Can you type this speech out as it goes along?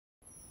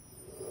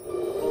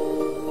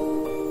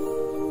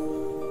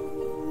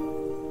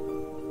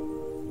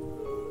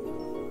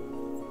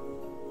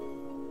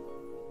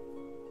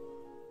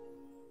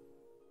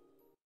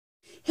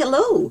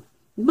Hello,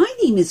 my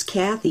name is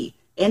Kathy,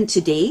 and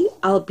today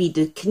I'll be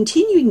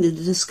continuing the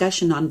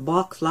discussion on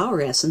Bach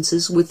Flower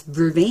Essences with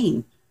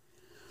Vervain.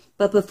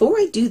 But before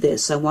I do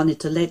this, I wanted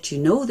to let you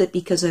know that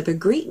because I have a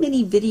great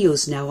many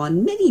videos now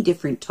on many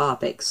different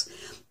topics,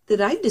 that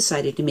I've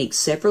decided to make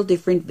several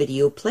different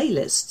video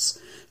playlists,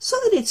 so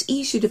that it's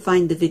easier to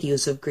find the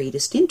videos of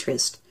greatest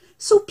interest.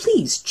 So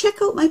please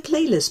check out my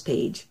playlist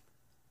page.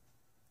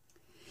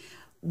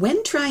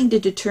 When trying to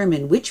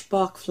determine which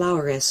Bach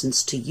flower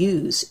essence to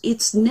use,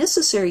 it's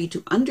necessary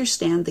to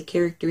understand the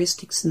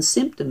characteristics and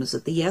symptoms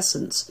of the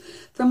essence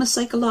from a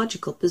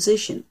psychological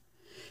position.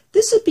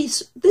 This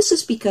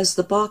is because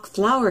the Bach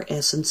flower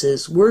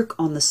essences work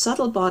on the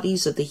subtle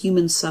bodies of the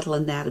human subtle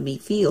anatomy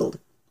field.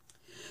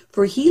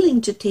 For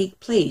healing to take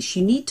place,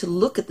 you need to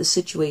look at the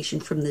situation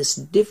from this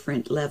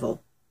different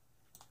level.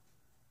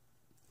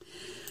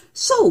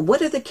 So,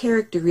 what are the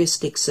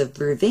characteristics of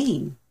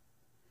Vervain?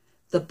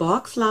 The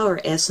Bach flower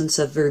essence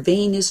of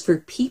Vervain is for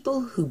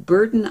people who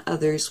burden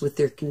others with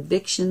their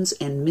convictions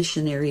and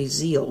missionary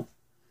zeal.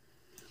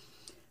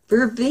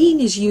 Vervain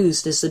is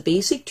used as the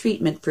basic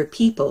treatment for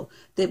people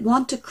that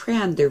want to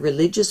cram their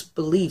religious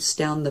beliefs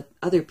down the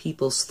other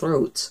people's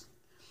throats.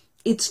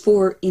 It's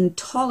for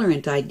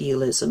intolerant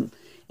idealism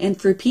and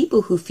for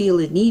people who feel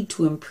a need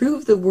to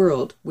improve the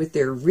world with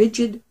their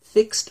rigid,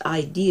 fixed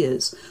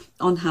ideas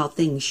on how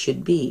things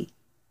should be.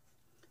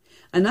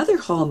 Another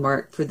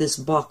hallmark for this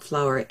Bach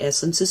flower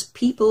essence is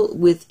people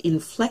with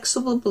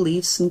inflexible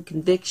beliefs and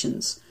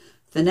convictions,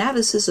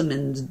 fanaticism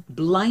and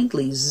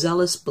blindly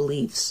zealous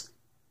beliefs.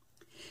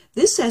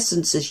 This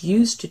essence is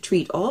used to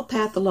treat all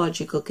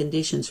pathological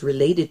conditions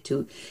related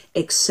to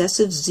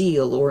excessive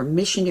zeal or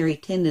missionary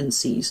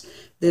tendencies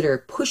that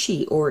are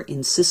pushy or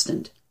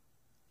insistent.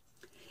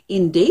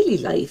 In daily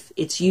life,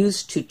 it's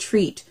used to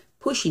treat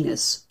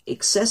pushiness,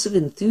 excessive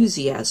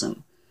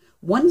enthusiasm,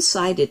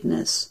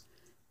 one-sidedness,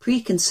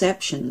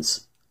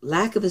 preconceptions,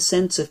 lack of a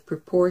sense of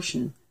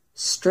proportion,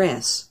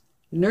 stress,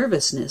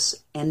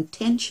 nervousness, and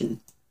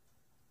tension.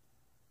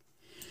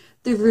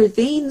 The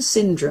Vervain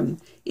syndrome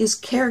is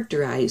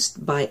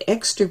characterized by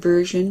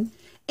extroversion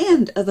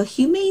and of a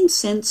humane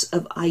sense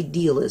of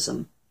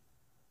idealism.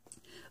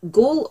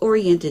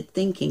 Goal-oriented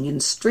thinking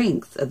and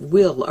strength of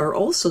will are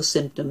also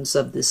symptoms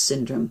of this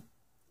syndrome.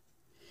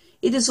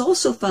 It is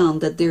also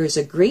found that there is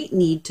a great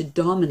need to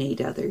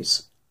dominate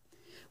others.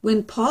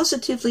 When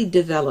positively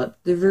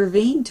developed, the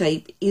Vervain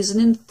type is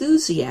an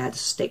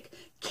enthusiastic,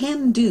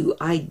 can-do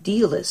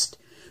idealist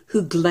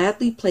who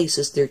gladly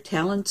places their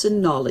talents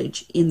and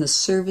knowledge in the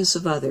service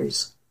of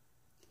others.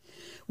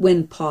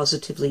 When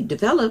positively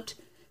developed,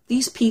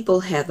 these people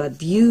have a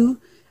view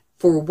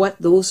for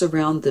what those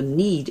around them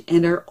need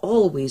and are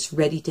always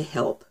ready to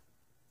help.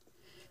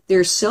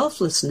 Their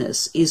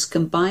selflessness is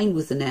combined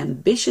with an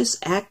ambitious,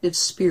 active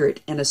spirit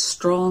and a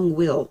strong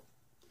will.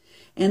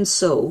 And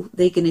so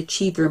they can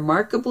achieve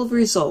remarkable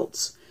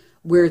results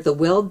where the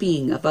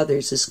well-being of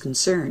others is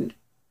concerned.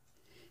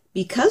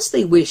 Because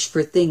they wish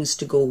for things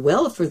to go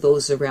well for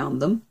those around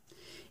them,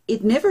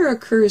 it never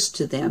occurs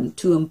to them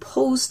to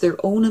impose their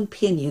own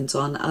opinions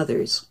on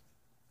others,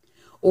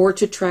 or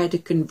to try to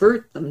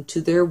convert them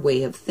to their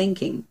way of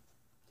thinking,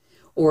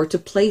 or to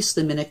place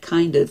them in a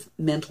kind of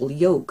mental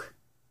yoke.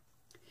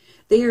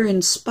 They are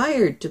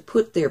inspired to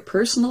put their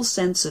personal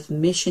sense of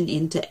mission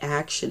into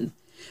action.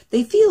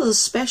 They feel a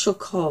special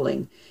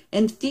calling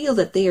and feel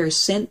that they are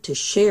sent to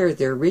share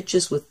their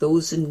riches with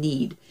those in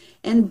need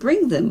and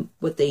bring them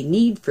what they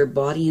need for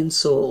body and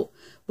soul,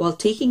 while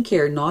taking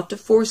care not to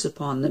force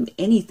upon them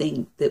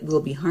anything that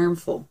will be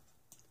harmful.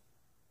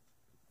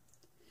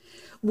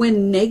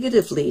 When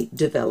negatively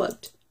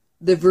developed,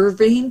 the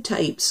Vervain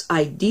type's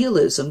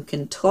idealism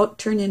can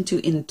turn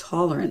into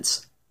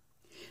intolerance.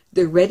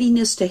 The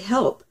readiness to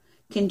help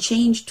can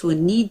change to a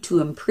need to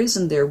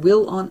imprison their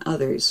will on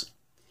others,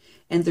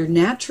 and their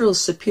natural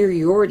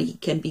superiority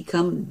can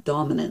become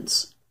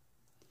dominance,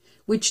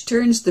 which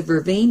turns the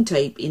Vervain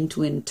type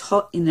into an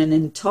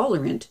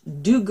intolerant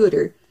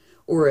do-gooder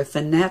or a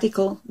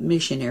fanatical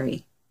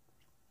missionary.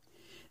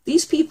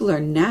 These people are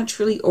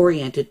naturally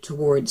oriented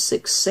towards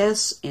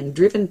success and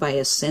driven by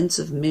a sense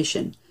of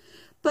mission,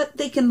 but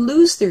they can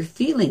lose their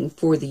feeling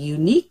for the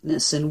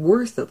uniqueness and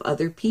worth of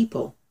other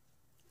people.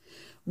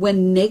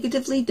 When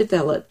negatively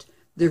developed,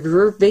 the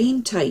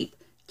Vervain type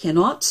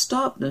cannot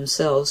stop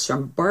themselves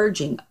from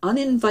barging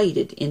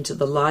uninvited into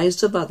the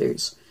lives of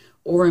others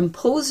or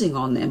imposing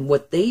on them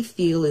what they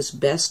feel is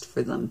best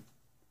for them.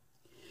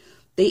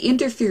 They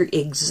interfere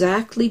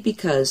exactly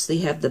because they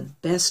have the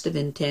best of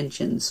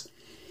intentions,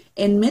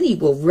 and many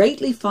will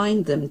rightly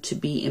find them to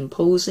be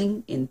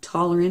imposing,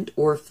 intolerant,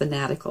 or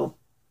fanatical.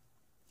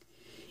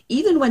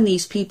 Even when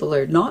these people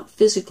are not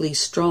physically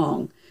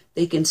strong,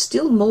 they can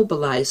still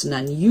mobilize an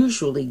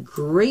unusually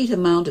great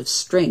amount of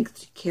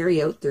strength to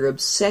carry out their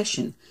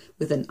obsession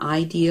with an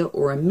idea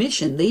or a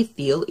mission they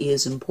feel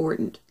is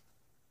important.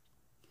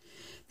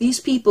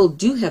 These people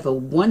do have a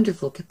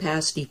wonderful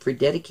capacity for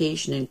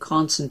dedication and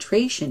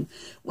concentration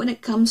when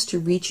it comes to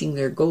reaching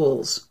their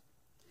goals.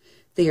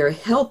 They are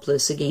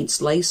helpless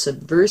against life's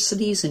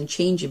adversities and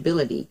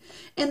changeability,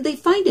 and they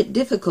find it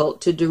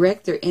difficult to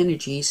direct their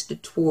energies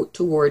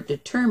toward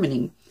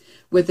determining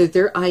whether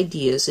their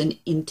ideas and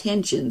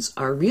intentions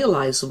are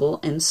realizable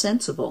and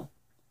sensible.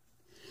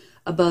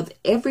 Above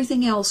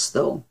everything else,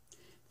 though,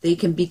 they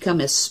can become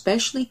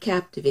especially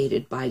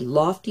captivated by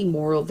lofty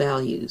moral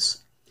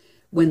values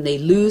when they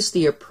lose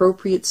the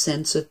appropriate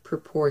sense of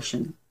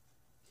proportion.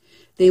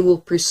 They will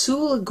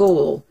pursue a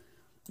goal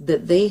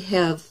that they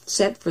have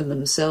set for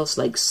themselves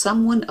like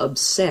someone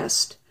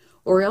obsessed,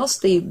 or else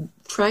they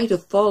try to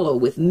follow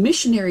with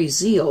missionary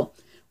zeal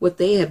what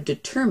they have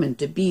determined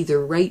to be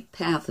their right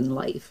path in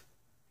life.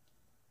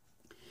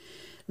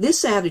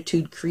 This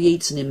attitude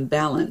creates an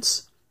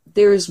imbalance.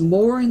 There is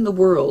more in the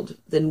world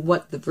than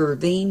what the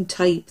Vervain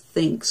type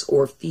thinks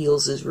or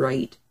feels is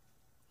right.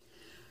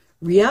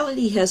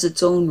 Reality has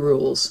its own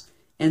rules,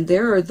 and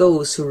there are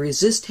those who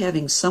resist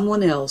having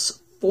someone else's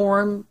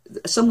form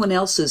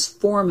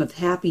of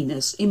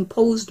happiness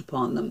imposed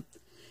upon them,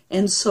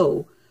 and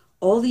so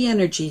all the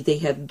energy they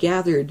have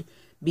gathered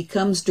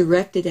becomes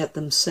directed at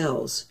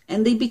themselves,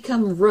 and they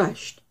become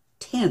rushed,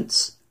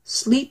 tense,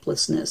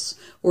 sleeplessness,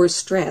 or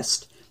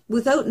stressed,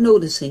 without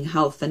noticing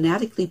how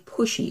fanatically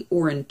pushy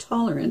or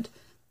intolerant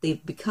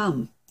they've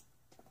become.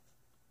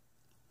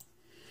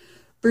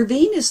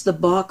 Vervain is the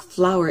Bach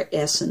Flower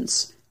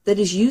Essence that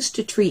is used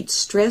to treat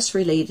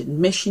stress-related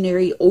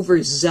missionary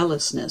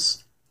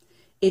overzealousness.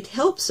 It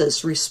helps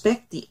us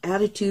respect the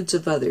attitudes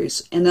of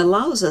others and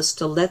allows us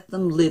to let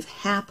them live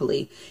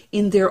happily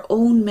in their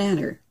own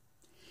manner.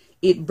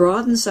 It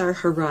broadens our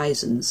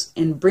horizons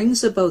and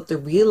brings about the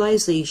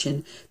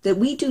realization that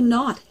we do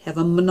not have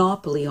a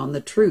monopoly on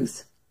the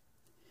truth.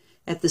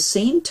 At the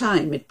same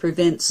time, it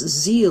prevents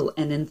zeal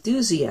and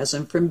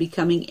enthusiasm from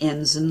becoming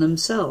ends in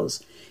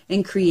themselves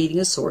and creating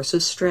a source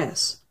of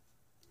stress.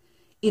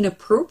 In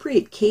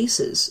appropriate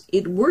cases,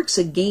 it works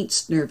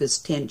against nervous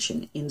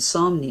tension,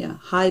 insomnia,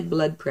 high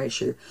blood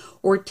pressure,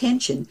 or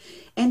tension,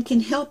 and can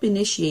help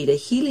initiate a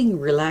healing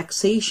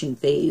relaxation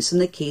phase in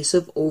the case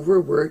of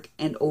overwork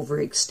and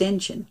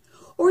overextension,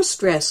 or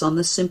stress on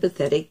the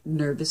sympathetic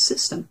nervous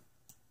system.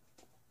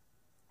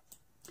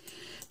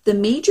 The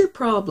major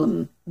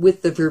problem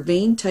with the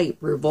Vervain type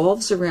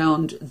revolves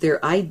around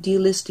their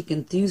idealistic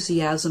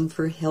enthusiasm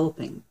for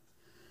helping.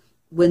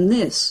 When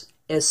this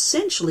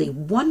essentially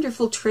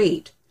wonderful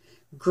trait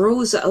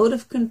grows out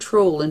of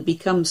control and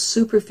becomes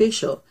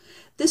superficial,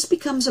 this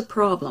becomes a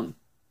problem.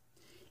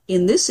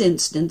 In this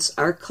instance,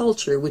 our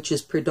culture, which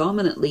is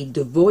predominantly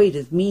devoid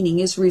of meaning,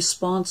 is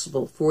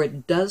responsible, for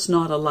it does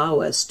not allow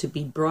us to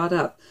be brought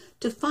up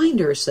to find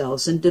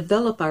ourselves and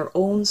develop our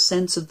own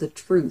sense of the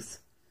truth.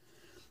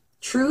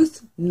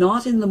 Truth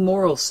not in the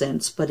moral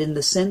sense, but in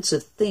the sense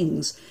of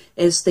things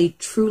as they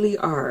truly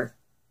are.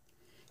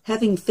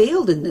 Having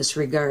failed in this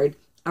regard,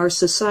 our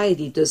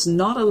society does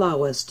not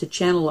allow us to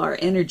channel our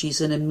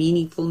energies in a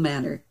meaningful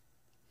manner.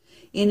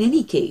 In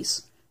any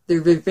case, the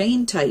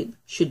Vervain type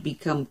should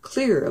become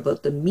clear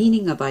about the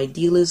meaning of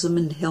idealism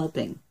and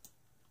helping.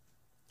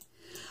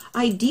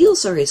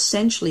 Ideals are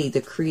essentially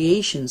the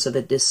creations of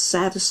a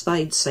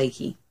dissatisfied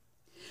psyche.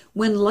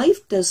 When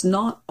life does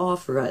not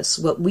offer us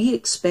what we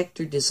expect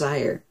or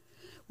desire,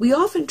 we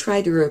often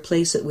try to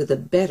replace it with a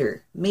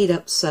better,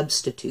 made-up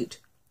substitute.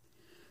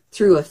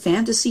 Through a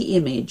fantasy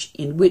image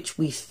in which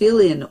we fill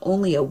in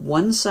only a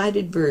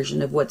one-sided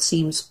version of what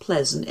seems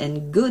pleasant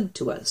and good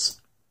to us.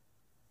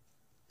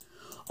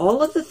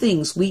 All of the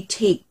things we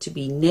take to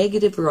be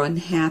negative or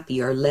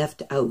unhappy are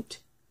left out.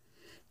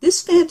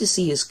 This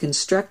fantasy is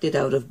constructed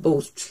out of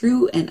both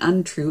true and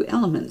untrue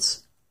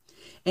elements.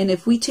 And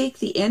if we take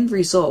the end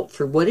result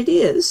for what it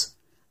is,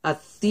 a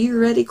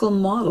theoretical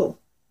model,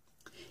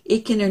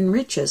 it can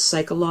enrich us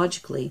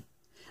psychologically,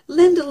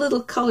 lend a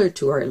little color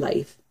to our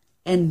life,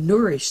 and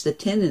nourish the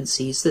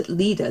tendencies that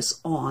lead us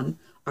on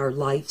our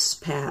life's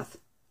path.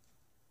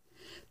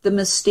 The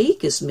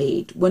mistake is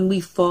made when we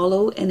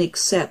follow and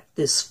accept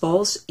this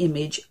false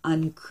image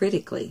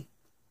uncritically,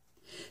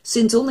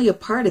 since only a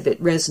part of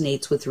it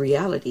resonates with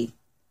reality.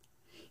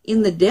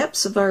 In the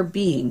depths of our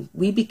being,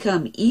 we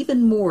become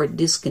even more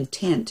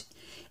discontent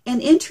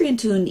and enter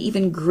into an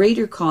even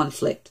greater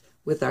conflict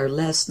with our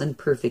less than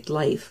perfect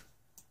life.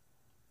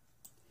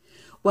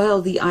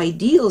 While the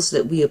ideals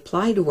that we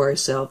apply to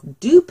ourselves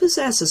do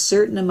possess a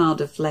certain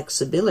amount of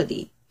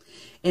flexibility,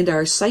 and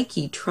our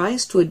psyche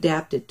tries to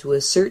adapt it to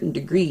a certain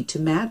degree to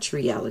match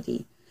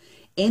reality,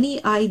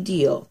 any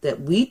ideal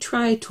that we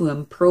try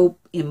to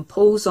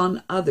impose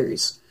on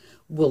others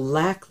will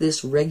lack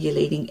this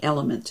regulating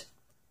element.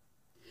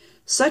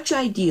 Such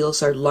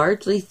ideals are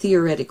largely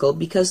theoretical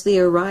because they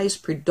arise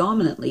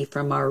predominantly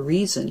from our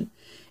reason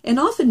and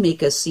often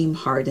make us seem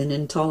hard and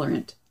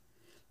intolerant.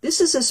 This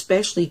is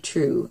especially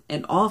true,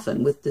 and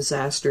often with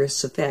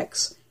disastrous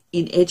effects,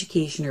 in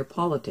education or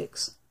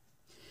politics,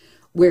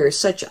 where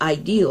such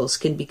ideals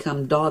can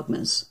become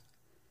dogmas.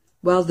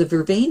 While the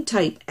Vervain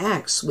type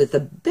acts with the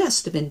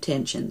best of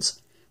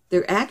intentions,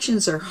 their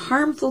actions are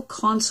harmful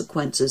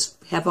consequences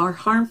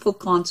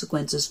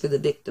for the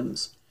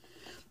victims.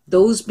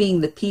 those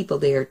being the people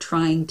they are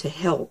trying to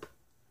help.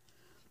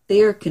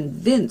 They are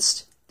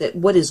convinced that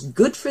what is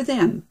good for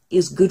them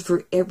is good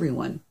for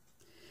everyone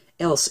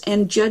else,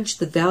 and judge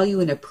the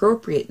value and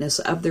appropriateness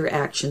of their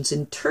actions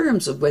in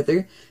terms of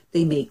whether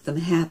they make them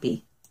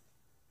happy.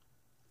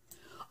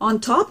 On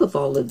top of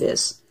all of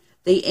this,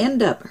 they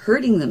end up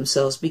hurting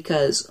themselves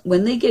because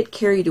when they get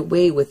carried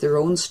away with their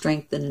own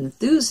strength and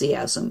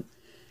enthusiasm,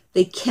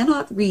 they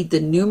cannot read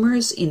the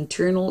numerous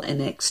internal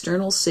and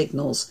external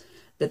signals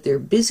that their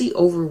busy,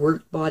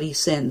 overworked body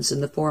sends in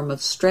the form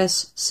of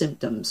stress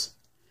symptoms.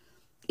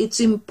 It's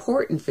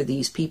important for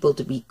these people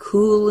to be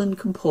cool and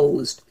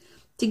composed,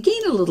 to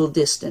gain a little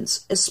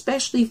distance,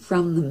 especially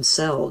from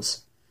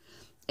themselves,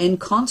 and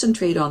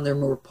concentrate on their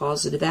more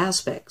positive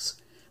aspects,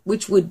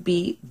 which would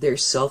be their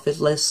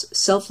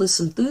selfless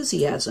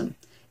enthusiasm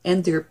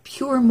and their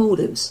pure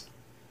motives.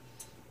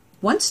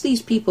 Once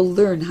these people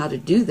learn how to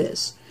do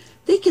this,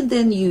 they can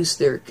then use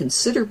their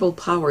considerable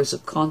powers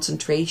of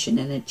concentration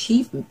and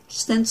achieve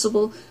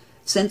sensible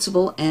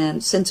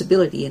and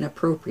sensibility and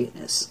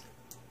appropriateness.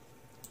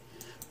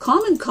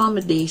 Common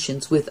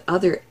combinations with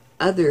other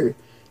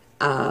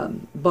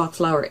Bach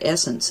Flower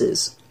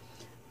Essences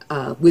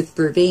with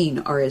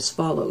Vervain are as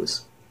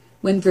follows.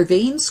 When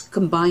Vervain's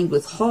combined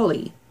with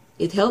holly,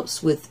 it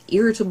helps with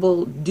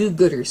irritable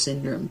do-gooder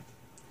syndrome.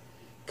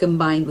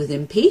 Combined with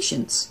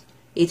impatience,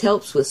 it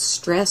helps with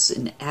stress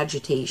and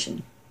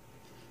agitation.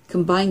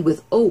 Combined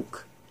with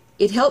oak,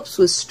 it helps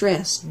with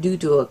stress due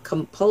to a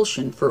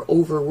compulsion for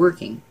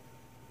overworking.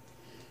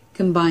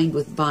 Combined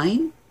with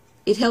vine,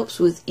 it helps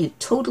with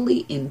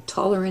totally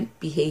intolerant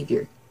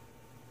behavior.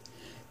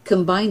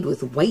 Combined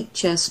with white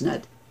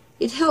chestnut,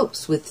 it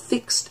helps with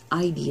fixed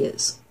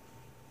ideas.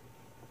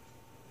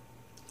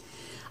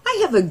 I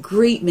have a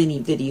great many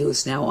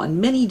videos now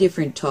on many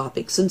different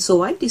topics, and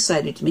so I've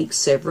decided to make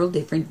several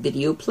different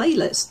video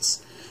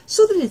playlists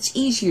so that it's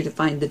easier to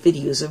find the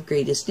videos of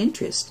greatest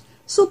interest.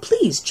 So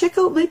please check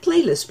out my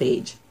playlist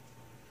page.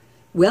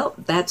 Well,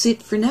 that's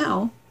it for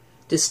now.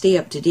 To stay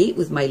up to date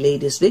with my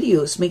latest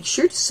videos, make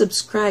sure to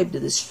subscribe to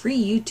this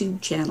free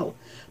YouTube channel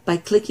by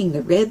clicking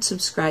the red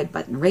subscribe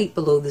button right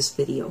below this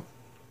video.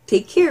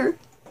 Take care.